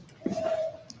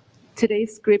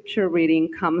Today's scripture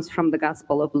reading comes from the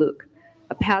Gospel of Luke,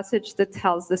 a passage that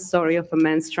tells the story of a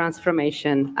man's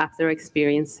transformation after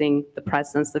experiencing the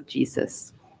presence of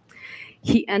Jesus.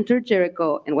 He entered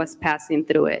Jericho and was passing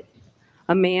through it.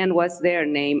 A man was there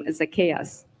named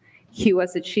Zacchaeus. He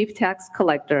was a chief tax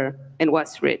collector and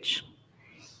was rich.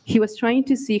 He was trying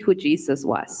to see who Jesus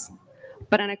was,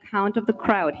 but on account of the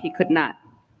crowd, he could not,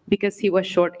 because he was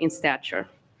short in stature.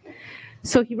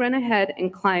 So he ran ahead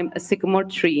and climbed a sycamore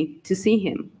tree to see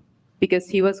him, because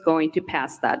he was going to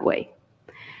pass that way.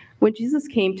 When Jesus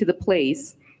came to the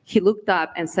place, he looked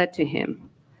up and said to him,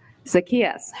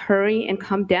 "Zacchaeus, hurry and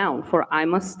come down, for I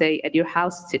must stay at your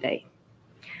house today."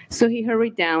 So he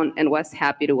hurried down and was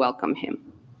happy to welcome him.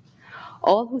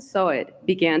 All who saw it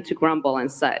began to grumble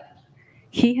and said,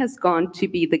 "He has gone to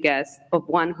be the guest of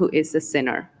one who is a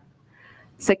sinner."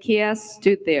 Zacchaeus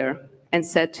stood there and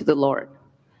said to the Lord,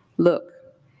 "Look,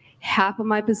 half of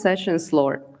my possessions,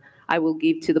 Lord, I will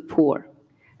give to the poor.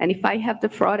 And if I have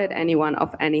defrauded anyone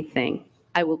of anything,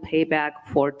 I will pay back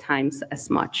 4 times as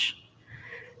much."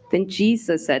 Then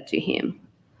Jesus said to him,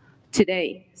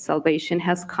 "Today salvation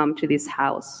has come to this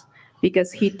house,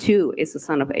 because he too is a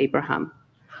son of Abraham.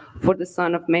 For the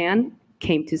Son of Man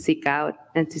came to seek out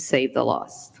and to save the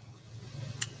lost."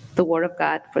 The word of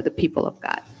God for the people of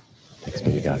God. Thanks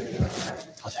be to God.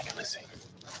 I'll take it, Lucy.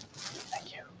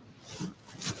 Thank you.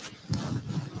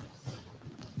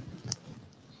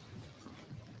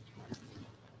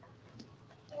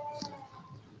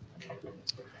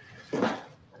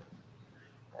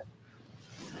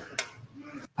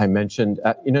 I mentioned,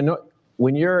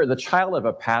 when you're the child of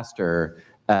a pastor,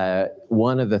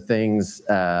 one of the things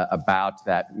about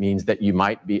that means that you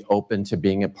might be open to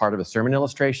being a part of a sermon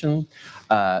illustration.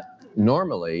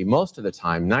 Normally, most of the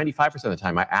time, 95% of the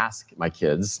time, I ask my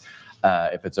kids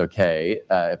if it's okay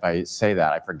if I say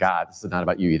that. I forgot. This is not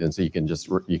about you, Ethan, so you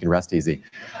can rest easy.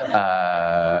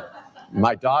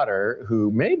 My daughter,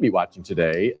 who may be watching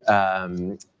today,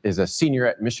 is a senior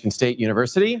at Michigan State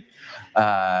University.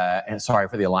 And sorry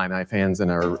for the Illini fans in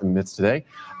our midst today.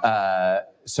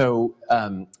 So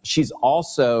she's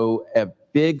also a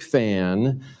big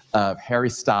fan of Harry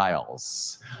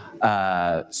Styles.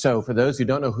 So for those who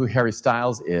don't know who Harry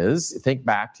Styles is, think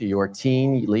back to your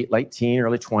late teen,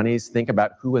 early 20s. Think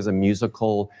about who was a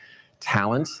musical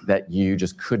talent that you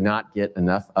just could not get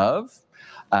enough of.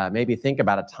 Maybe think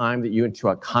about a time that you went to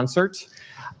a concert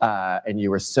and you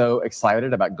were so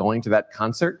excited about going to that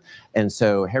concert. And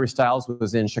so Harry Styles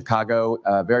was in Chicago,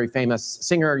 a very famous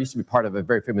singer, used to be part of a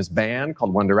very famous band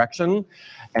called One Direction.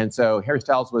 And so Harry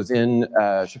Styles was in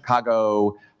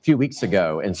Chicago a few weeks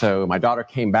ago. And so my daughter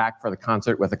came back for the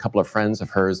concert with a couple of friends of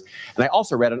hers. And I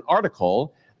also read an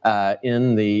article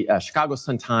in the Chicago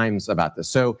Sun-Times about this.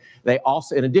 So they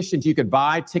also, in addition to you could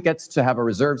buy tickets to have a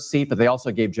reserved seat, but they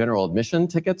also gave general admission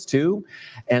tickets too.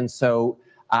 And so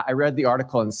I read the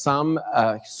article, and some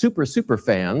super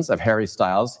fans of Harry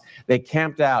Styles, they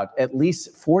camped out at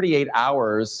least 48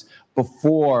 hours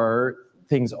before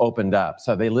things opened up.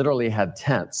 So they literally had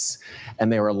tents, and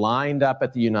they were lined up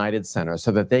at the United Center so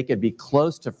that they could be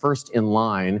close to first in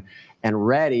line and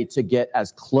ready to get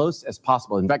as close as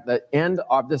possible. In fact, the end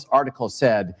of this article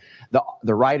said,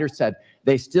 the writer said,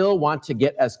 they still want to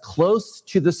get as close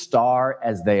to the star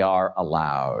as they are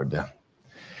allowed.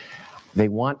 They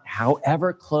want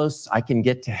however close I can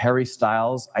get to Harry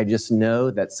Styles. I just know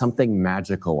that something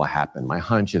magical will happen. My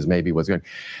hunch is maybe what's going.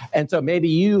 And so maybe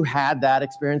you had that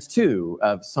experience too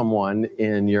of someone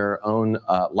in your own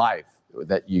life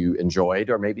that you enjoyed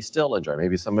or maybe still enjoy.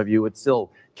 Maybe some of you would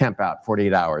still camp out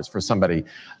 48 hours for somebody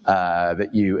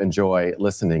that you enjoy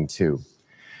listening to.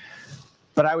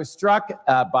 But I was struck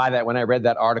by that when I read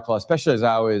that article, especially as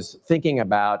I was thinking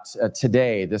about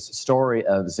today, this story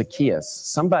of Zacchaeus,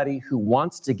 somebody who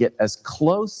wants to get as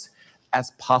close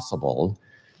as possible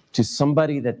to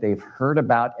somebody that they've heard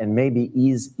about and maybe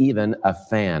is even a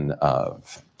fan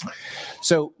of.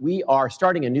 So we are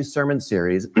starting a new sermon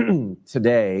series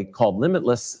today called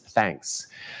Limitless Thanks.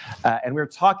 And we're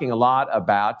talking a lot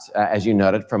about, as you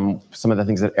noted from some of the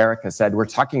things that Erica said, we're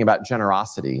talking about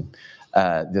generosity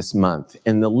this month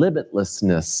and the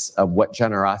limitlessness of what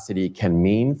generosity can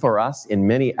mean for us in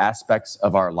many aspects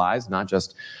of our lives, not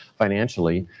just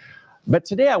financially. But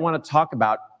today I want to talk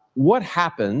about what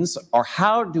happens, or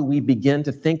how do we begin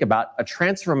to think about a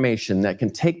transformation that can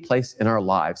take place in our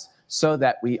lives so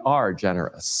that we are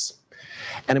generous.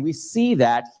 And we see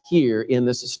that here in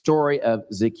this story of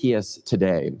Zacchaeus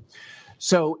today.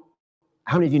 So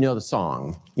how many of you know the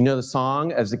song? You know the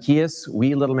song of Zacchaeus,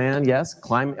 wee little man, yes,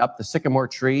 climbing up the sycamore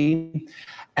tree.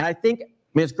 And I think,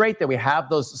 it's great that we have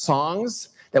those songs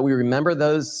that we remember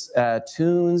those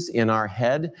tunes in our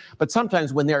head. But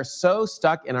sometimes when they're so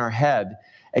stuck in our head,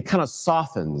 it kind of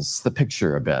softens the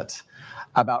picture a bit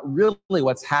about really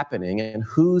what's happening and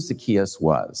who Zacchaeus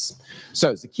was.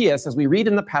 So Zacchaeus, as we read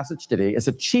in the passage today, is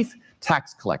a chief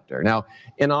tax collector. Now,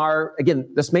 again,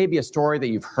 this may be a story that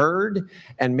you've heard,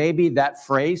 and maybe that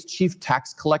phrase, chief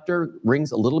tax collector,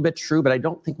 rings a little bit true, but I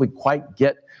don't think we quite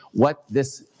get what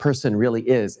this person really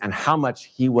is and how much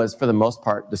he was, for the most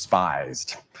part,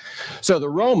 despised. So the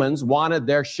Romans wanted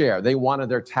their share. They wanted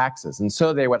their taxes, and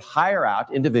so they would hire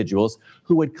out individuals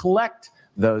who would collect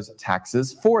those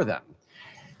taxes for them.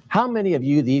 How many of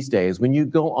you these days, when you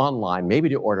go online, maybe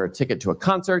to order a ticket to a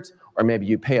concert, or maybe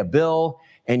you pay a bill,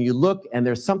 and you look and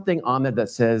there's something on there that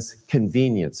says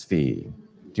convenience fee?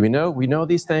 Do we know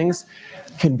these things?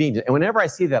 Convenient. And whenever I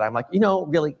see that, I'm like,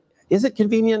 really, is it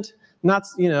convenient? Not,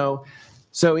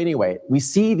 So anyway, we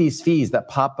see these fees that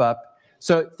pop up.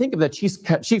 So think of the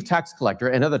chief tax collector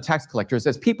and other tax collectors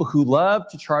as people who love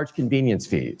to charge convenience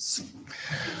fees.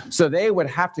 So they would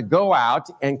have to go out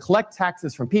and collect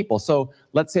taxes from people. So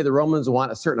let's say the Romans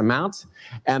want a certain amount,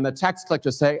 and the tax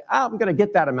collectors say, I'm going to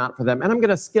get that amount for them, and I'm going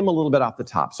to skim a little bit off the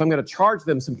top. So I'm going to charge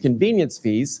them some convenience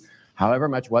fees, however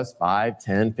much was 5,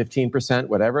 10, 15%,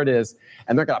 whatever it is,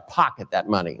 and they're going to pocket that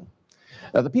money.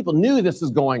 Now, the people knew this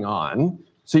was going on,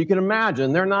 so you can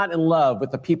imagine they're not in love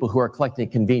with the people who are collecting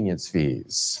convenience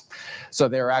fees. So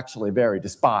they're actually very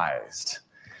despised.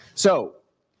 So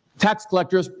tax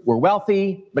collectors were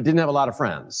wealthy, but didn't have a lot of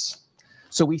friends.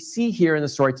 So we see here in the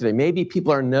story today, maybe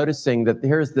people are noticing that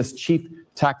here's this chief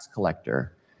tax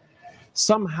collector.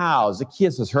 Somehow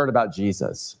Zacchaeus has heard about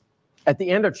Jesus. At the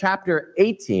end of chapter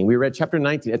 18, we read chapter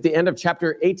 19. At the end of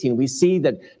chapter 18, we see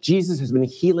that Jesus has been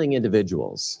healing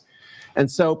individuals. And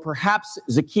so perhaps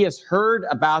Zacchaeus heard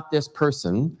about this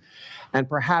person, and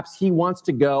perhaps he wants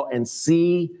to go and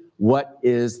see what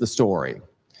is the story.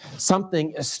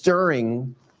 Something is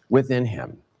stirring within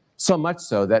him, so much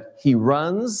so that he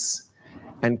runs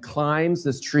and climbs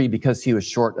this tree because he was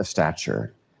short of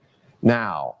stature.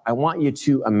 Now, I want you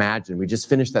to imagine, we just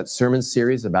finished that sermon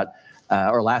series about,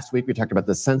 or last week we talked about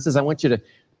the senses. I want you to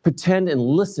pretend and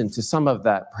listen to some of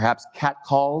that, perhaps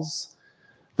catcalls,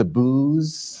 the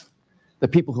boos, the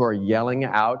people who are yelling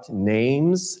out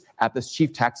names at this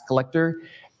chief tax collector,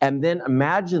 and then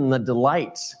imagine the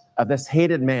delight of this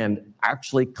hated man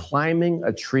actually climbing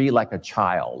a tree like a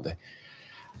child,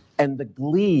 and the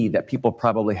glee that people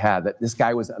probably had that this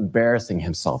guy was embarrassing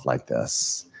himself like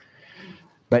this.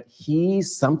 But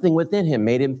something within him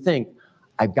made him think,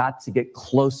 I've got to get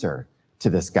closer to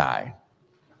this guy.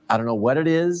 I don't know what it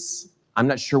is. I'm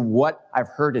not sure what I've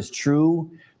heard is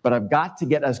true, but I've got to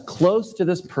get as close to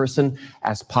this person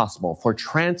as possible for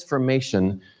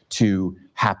transformation to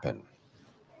happen.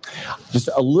 Just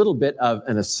a little bit of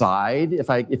an aside, if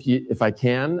I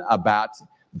can, about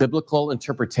biblical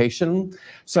interpretation.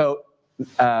 So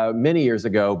many years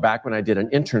ago, back when I did an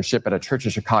internship at a church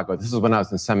in Chicago, this is when I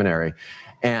was in seminary,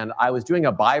 and I was doing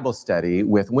a Bible study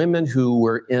with women who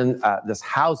were in this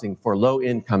housing for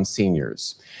low-income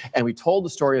seniors. And we told the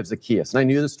story of Zacchaeus, and I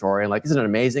knew the story, and like, isn't it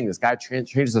amazing? This guy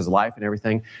changes his life and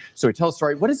everything. So we tell the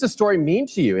story, what does this story mean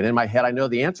to you? And in my head, I know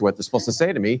the answer, what they're supposed to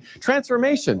say to me.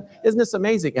 Transformation, isn't this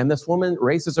amazing? And this woman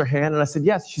raises her hand, and I said,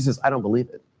 yes. She says, I don't believe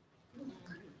it.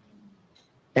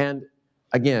 And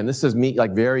again, this is me,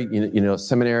 like very,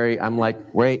 seminary. I'm like,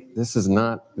 wait, this is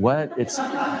not what?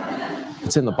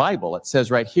 It's in the Bible. It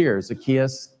says right here,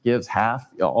 Zacchaeus gives half,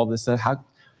 all this. How?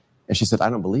 And she said,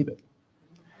 I don't believe it.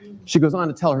 She goes on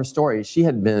to tell her story. She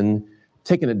had been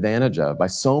taken advantage of by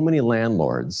so many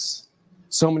landlords,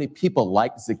 so many people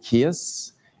like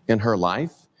Zacchaeus in her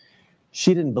life.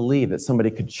 She didn't believe that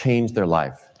somebody could change their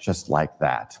life just like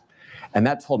that. And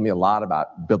that told me a lot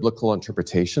about biblical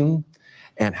interpretation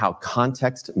and how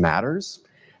context matters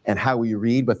and how we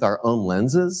read with our own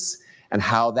lenses and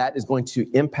how that is going to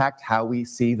impact how we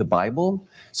see the Bible.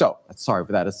 So, sorry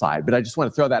for that aside, but I just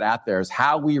want to throw that out there as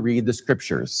how we read the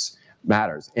scriptures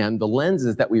matters. And the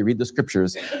lenses that we read the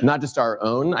scriptures, not just our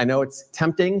own. I know it's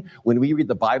tempting when we read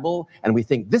the Bible and we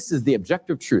think this is the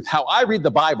objective truth. How I read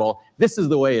the Bible, this is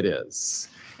the way it is.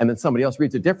 And then somebody else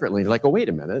reads it differently. You're like, oh, wait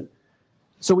a minute.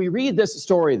 So we read this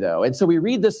story though. And so we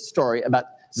read this story about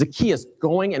Zacchaeus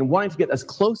going and wanting to get as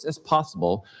close as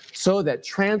possible so that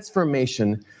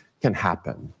transformation can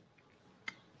happen.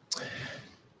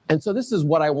 And so this is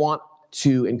what I want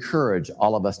to encourage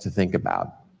all of us to think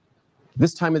about.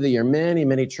 This time of the year, many,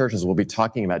 many churches will be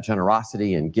talking about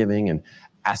generosity and giving and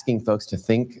asking folks to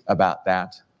think about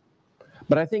that.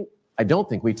 But I don't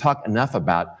think we talk enough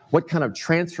about what kind of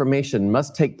transformation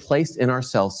must take place in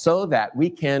ourselves so that we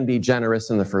can be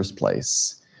generous in the first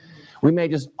place. We may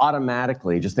just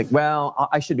automatically just think, well,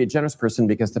 I should be a generous person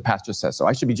because the pastor says so.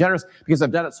 I should be generous because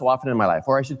I've done it so often in my life,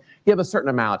 or I should give a certain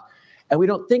amount. And we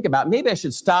don't think about, maybe I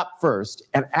should stop first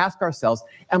and ask ourselves,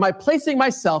 am I placing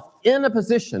myself in a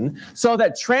position so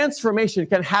that transformation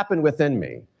can happen within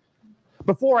me?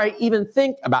 Before I even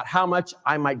think about how much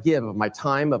I might give of my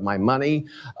time, of my money,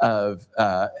 of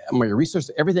my resources,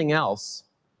 everything else,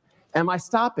 am I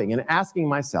stopping and asking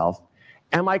myself,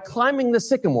 am I climbing the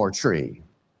sycamore tree?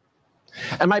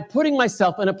 Am I putting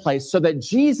myself in a place so that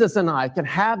Jesus and I can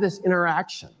have this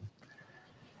interaction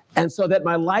and so that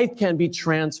my life can be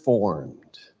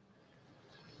transformed?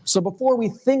 So before we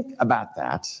think about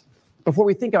that, before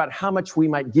we think about how much we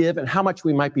might give and how much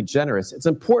we might be generous, it's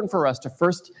important for us to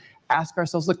first ask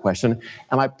ourselves the question,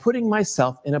 am I putting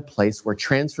myself in a place where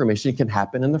transformation can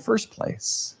happen in the first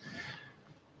place?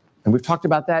 And we've talked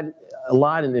about that a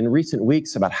lot in recent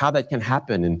weeks about how that can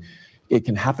happen. And it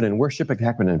can happen in worship, it can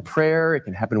happen in prayer, it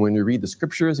can happen when we read the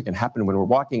scriptures, it can happen when we're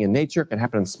walking in nature, it can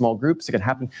happen in small groups, it can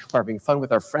happen when we're having fun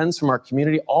with our friends from our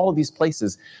community, all of these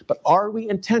places. But are we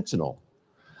intentional?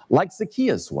 Like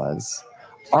Zacchaeus was,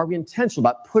 are we intentional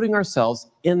about putting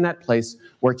ourselves in that place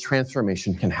where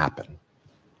transformation can happen?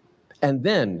 And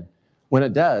then, when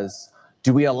it does,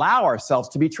 do we allow ourselves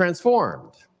to be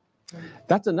transformed?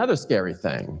 That's another scary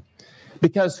thing.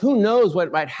 Because who knows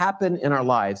what might happen in our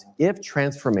lives if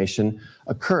transformation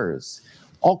occurs.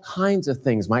 All kinds of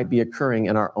things might be occurring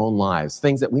in our own lives,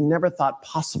 things that we never thought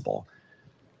possible.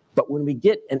 But when we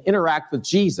get and interact with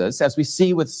Jesus, as we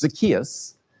see with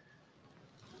Zacchaeus,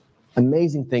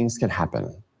 amazing things can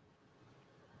happen.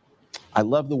 I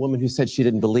love the woman who said she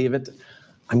didn't believe it.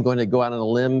 I'm going to go out on a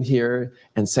limb here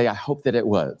and say, I hope that it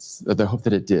was, or I hope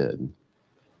that it did.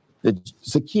 That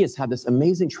Zacchaeus had this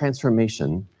amazing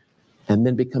transformation and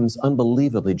then becomes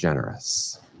unbelievably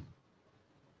generous.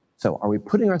 So are we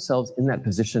putting ourselves in that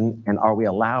position, and are we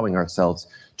allowing ourselves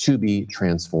to be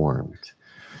transformed?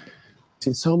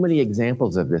 Seen so many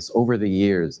examples of this over the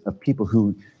years of people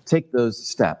who take those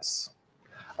steps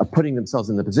of putting themselves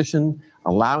in the position,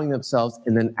 allowing themselves,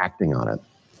 and then acting on it.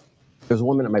 There's a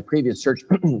woman at my previous church,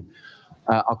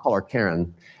 I'll call her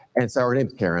Karen, and so her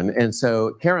name's Karen. And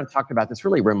so Karen talked about this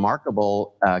really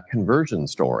remarkable conversion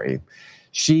story.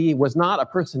 She was not a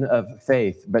person of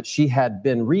faith, but she had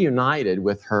been reunited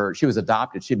with her, she was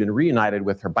adopted, she had been reunited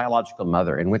with her biological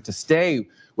mother and went to stay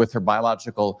with her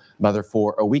biological mother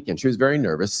for a weekend. She was very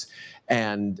nervous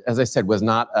and, as I said, was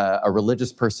not a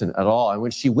religious person at all. And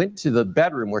when she went to the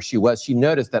bedroom where she was, she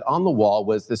noticed that on the wall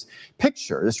was this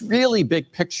picture, this really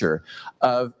big picture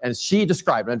of, and she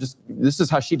described it, this is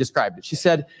how she described it. She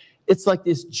said, it's like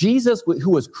this Jesus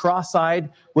who was cross-eyed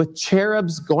with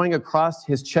cherubs going across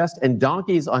his chest and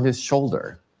donkeys on his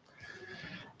shoulder.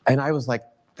 And I was like,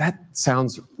 that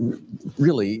sounds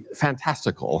really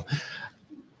fantastical.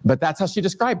 But that's how she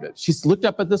described it. She looked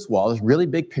up at this wall, this really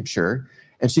big picture,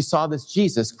 and she saw this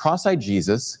Jesus, cross-eyed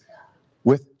Jesus,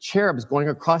 with cherubs going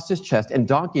across his chest and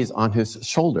donkeys on his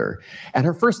shoulder. And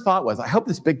her first thought was, I hope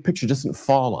this big picture doesn't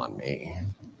fall on me.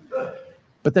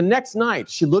 But the next night,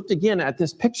 she looked again at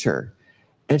this picture,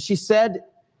 and she said,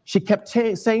 she kept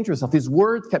saying to herself, these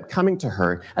words kept coming to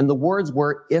her, and the words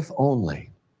were, if only.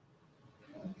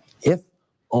 If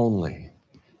only.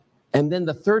 And then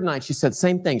the third night, she said,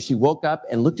 same thing. She woke up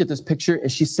and looked at this picture,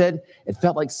 and she said it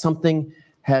felt like something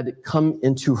had come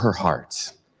into her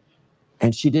heart,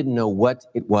 and she didn't know what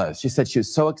it was. She said she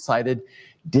was so excited,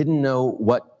 didn't know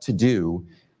what to do.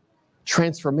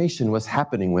 Transformation was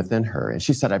happening within her. And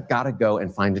she said, I've got to go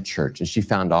and find a church. And she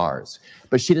found ours.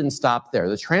 But she didn't stop there.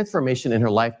 The transformation in her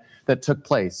life that took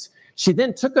place, she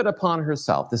then took it upon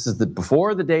herself. This is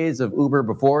before the days of Uber,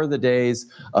 before the days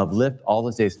of Lyft, all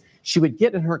those days. She would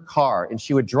get in her car and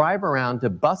she would drive around to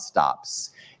bus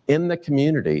stops in the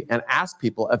community and ask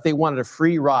people if they wanted a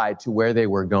free ride to where they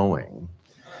were going.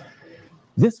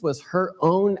 This was her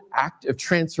own act of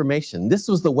transformation. This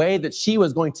was the way that she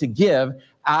was going to give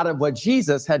out of what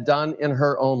Jesus had done in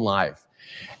her own life.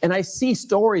 And I see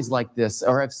stories like this,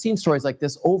 or I've seen stories like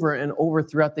this over and over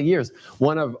throughout the years.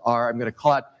 One of our, I'm going to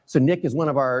call it, so Nick is one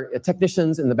of our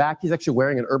technicians in the back. He's actually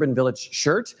wearing an Urban Village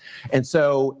shirt. And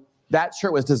so that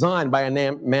shirt was designed by a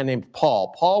man named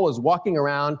Paul. Paul was walking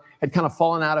around, had kind of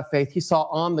fallen out of faith. He saw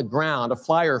on the ground a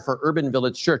flyer for Urban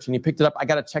Village Church, and he picked it up. I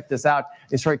got to check this out.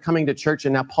 He started coming to church,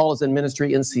 and now Paul is in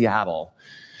ministry in Seattle.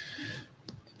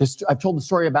 I've told the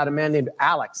story about a man named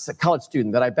Alex, a college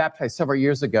student that I baptized several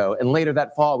years ago. And later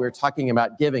that fall, we were talking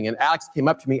about giving. And Alex came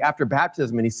up to me after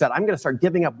baptism, and he said, I'm going to start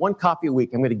giving up one coffee a week.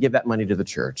 I'm going to give that money to the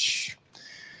church.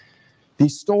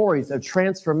 These stories of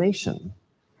transformation,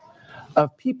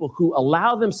 of people who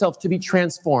allow themselves to be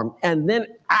transformed and then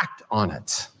act on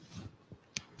it.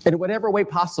 in whatever way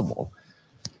possible.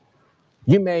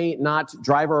 You may not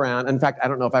drive around. In fact, I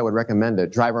don't know if I would recommend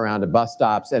it. Drive around to bus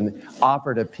stops and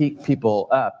offer to pick people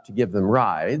up to give them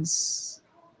rides.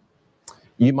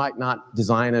 You might not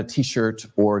design a t-shirt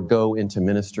or go into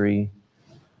ministry.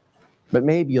 But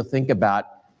maybe you'll think about,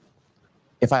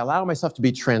 if I allow myself to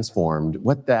be transformed,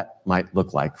 what that might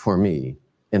look like for me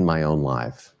in my own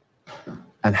life.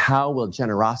 And how will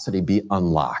generosity be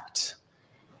unlocked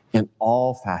in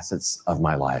all facets of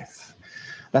my life?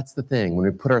 That's the thing. When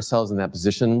we put ourselves in that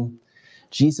position,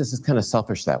 Jesus is kind of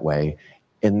selfish that way,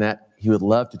 in that he would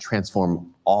love to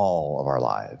transform all of our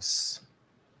lives.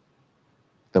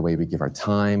 The way we give our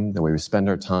time, the way we spend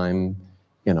our time,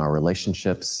 in our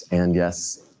relationships, and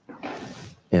yes,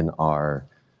 in our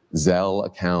Zelle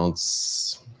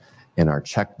accounts, in our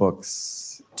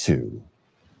checkbooks too.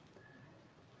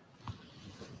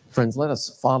 Friends, let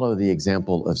us follow the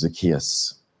example of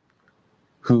Zacchaeus,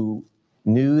 who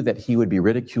knew that he would be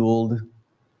ridiculed,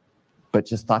 but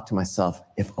just thought to myself,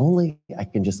 if only I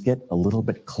can just get a little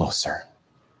bit closer.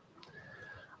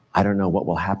 I don't know what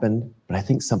will happen, but I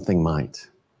think something might.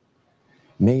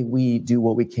 May we do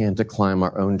what we can to climb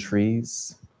our own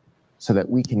trees so that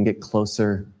we can get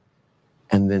closer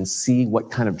and then see what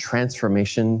kind of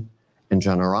transformation and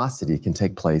generosity can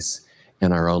take place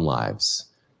in our own lives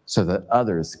so that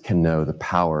others can know the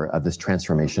power of this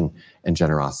transformation and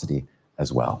generosity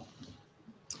as well.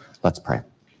 Let's pray.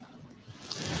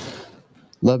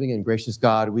 Loving and gracious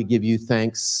God, we give you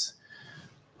thanks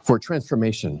for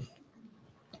transformation,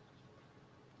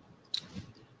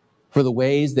 for the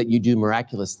ways that you do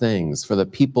miraculous things, for the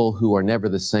people who are never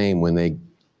the same when they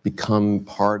become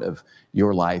part of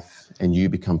your life and you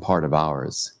become part of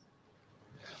ours.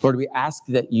 Lord, we ask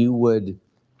that you would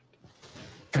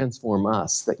transform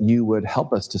us, that you would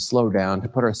help us to slow down, to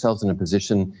put ourselves in a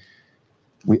position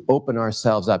we open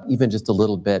ourselves up even just a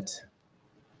little bit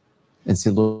and say,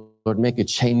 Lord, make a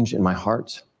change in my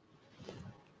heart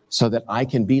so that I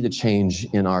can be the change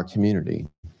in our community.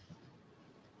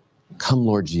 Come,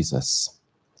 Lord Jesus,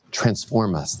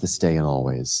 transform us this day and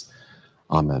always.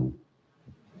 Amen.